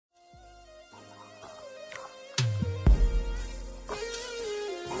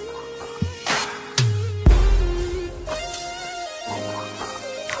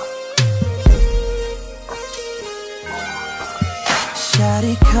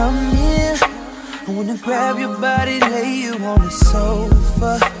come here. I wanna grab your body, lay you on the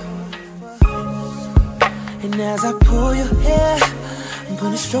sofa. And as I pull your hair, I'm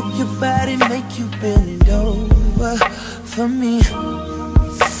gonna stroke your body, make you bend over for me.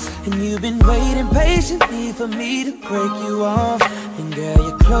 And you've been waiting patiently for me to break you off. And girl,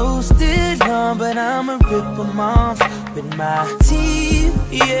 your clothes still on, but I'ma rip them off with my teeth,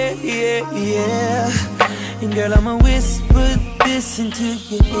 yeah, yeah, yeah. And girl, I'ma whisper this into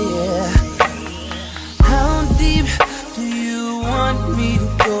your ear. How deep do you want me to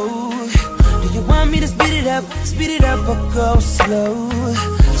go? Do you want me to speed it up or go slow?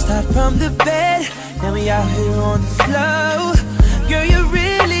 Start from the bed, now we out here on the floor. Girl, you're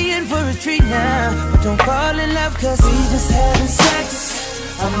really in for a treat now, but don't fall in love, cause we just having sex.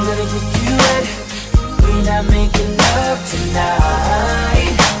 I'm gonna get you wet, we not making love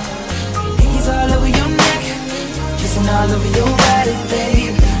tonight. He's all over your neck, kissing all over your body,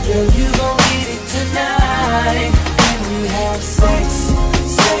 babe. Girl, you gon' get it tonight. When we have sex,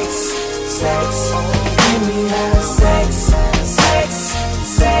 sex, sex. When we have sex, sex,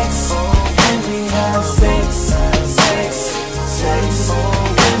 sex. When we have sex, sex, sex.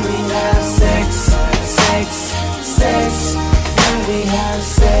 When we have sex, sex, sex. When we have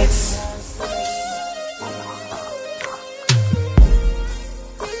sex.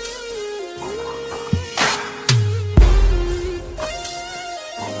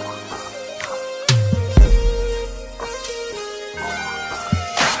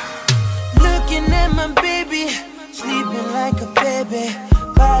 Looking at my baby, sleeping like a baby.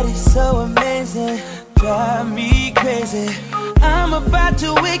 Body so amazing, drive me crazy. I'm about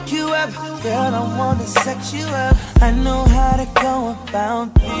to wake you up, girl, I wanna sex you up. I know how to go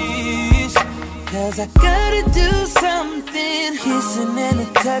about this, cause I gotta do something. Kissing and a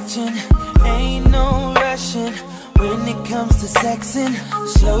touching, ain't no rushing. When it comes to sexing,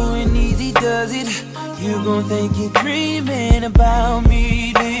 slow and easy does it. You gon' think you're dreaming about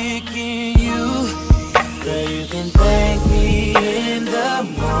me licking you. Girl, you can thank me in the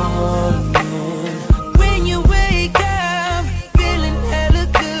morning. When you wake up, feeling hella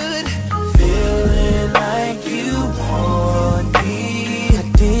good, feeling like you want me. I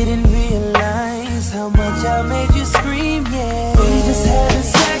didn't realize how much I made you scream, yeah. We just having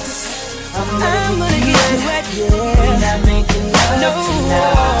sex, I'm gonna get you wet, yeah. We're not making love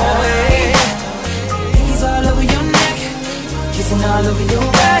tonight. He's all over your neck, kissing all over your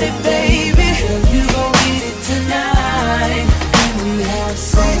body, baby. Girl, you